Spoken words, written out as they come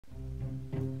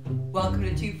welcome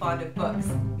to Too Fond of Books.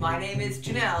 My name is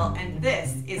Janelle and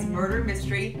this is Murder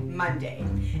Mystery Monday.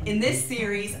 In this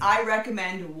series, I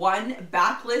recommend one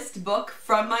backlist book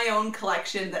from my own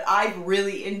collection that I've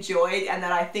really enjoyed and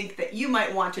that I think that you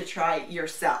might want to try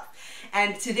yourself.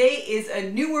 And today is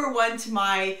a newer one to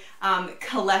my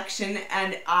collection,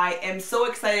 and I am so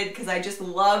excited because I just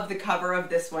love the cover of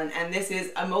this one. And this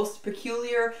is A Most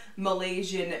Peculiar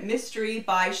Malaysian Mystery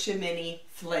by Shamini,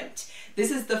 Flint.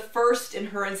 This is the first in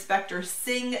her Inspector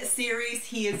Singh series.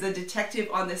 He is a detective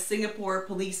on the Singapore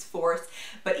police force,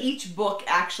 but each book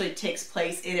actually takes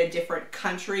place in a different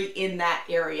country in that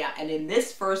area. And in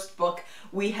this first book,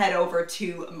 we head over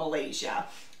to Malaysia.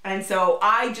 And so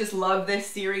I just love this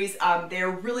series.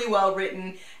 They're really well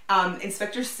written.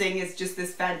 Inspector Singh is just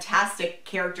this fantastic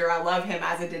character. I love him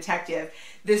as a detective.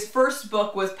 This first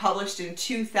book was published in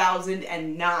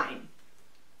 2009.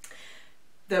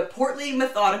 The portly,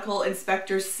 methodical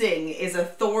Inspector Singh is a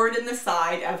thorn in the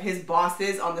side of his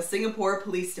bosses on the Singapore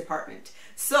Police Department.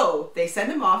 So they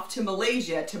send him off to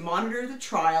Malaysia to monitor the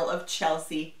trial of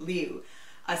Chelsea Liu,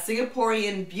 a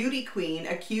Singaporean beauty queen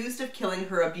accused of killing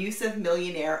her abusive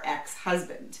millionaire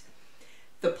ex-husband.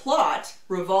 The plot,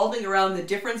 revolving around the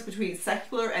difference between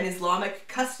secular and Islamic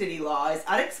custody law, is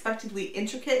unexpectedly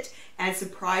intricate and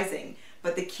surprising,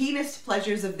 but the keenest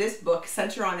pleasures of this book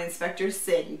center on Inspector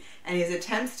Singh and his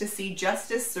attempts to see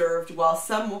justice served while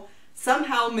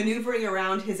somehow maneuvering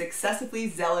around his excessively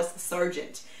zealous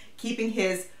sergeant, keeping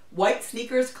his white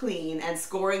sneakers clean and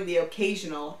scoring the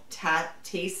occasional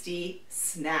tasty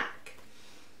snack.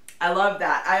 I love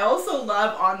that. I also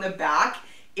love on the back,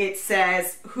 it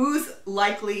says, "Who's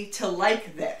likely to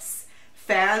like this?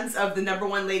 Fans of the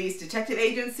 #1 Ladies Detective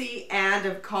Agency and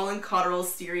of Colin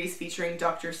Cotterell's series featuring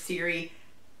Dr. Siri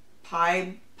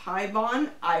Paibon."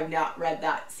 I've not read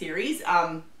that series.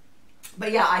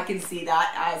 But yeah, I can see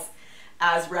that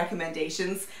as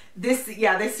recommendations. This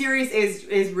series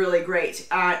is really great.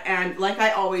 And like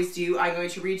I always do, I'm going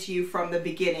to read to you from the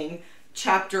beginning,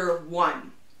 Chapter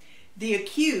 1. The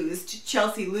accused,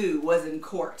 Chelsea Liu, was in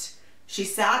court. She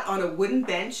sat on a wooden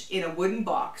bench in a wooden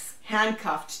box,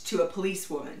 handcuffed to a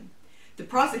policewoman. The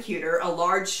prosecutor, a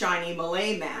large, shiny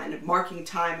Malay man, marking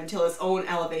time until his own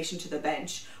elevation to the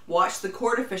bench, watched the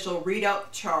court official read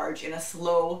out the charge in a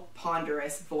slow,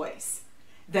 ponderous voice.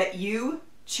 That you,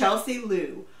 Chelsea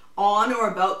Liu, on or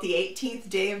about the 18th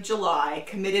day of July,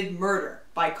 committed murder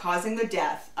by causing the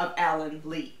death of Alan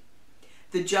Lee.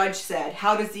 The judge said,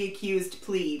 "How does the accused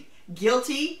plead?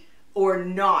 Guilty or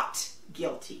not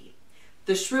guilty?"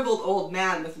 The shriveled old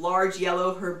man with large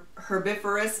yellow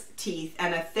herbivorous teeth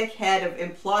and a thick head of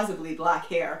implausibly black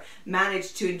hair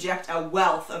managed to inject a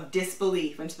wealth of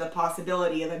disbelief into the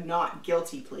possibility of a not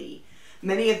guilty plea.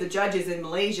 Many of the judges in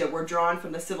Malaysia were drawn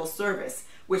from the civil service,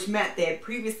 which meant they had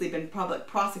previously been public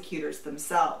prosecutors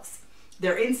themselves.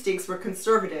 Their instincts were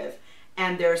conservative,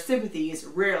 and their sympathies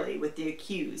rarely with the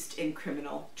accused in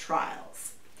criminal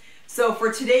trials. So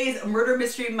for today's Murder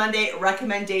Mystery Monday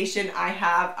recommendation, I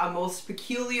have A Most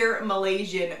Peculiar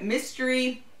Malaysian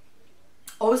Mystery.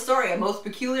 Oh, sorry, A Most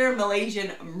Peculiar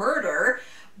Malaysian Murder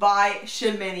by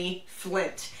Shamini,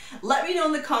 Flint. Let me know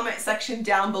in the comment section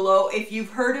down below if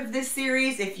you've heard of this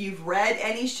series, if you've read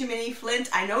any Shamini Flint.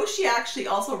 I know she actually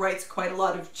also writes quite a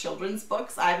lot of children's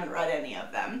books. I haven't read any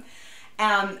of them.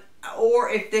 Or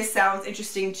if this sounds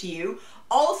interesting to you.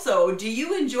 Also, do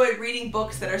you enjoy reading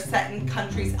books that are set in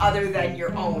countries other than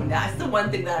your own? That's the one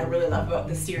thing that I really love about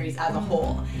this series as a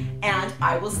whole. And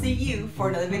I will see you for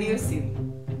another video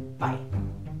soon. Bye.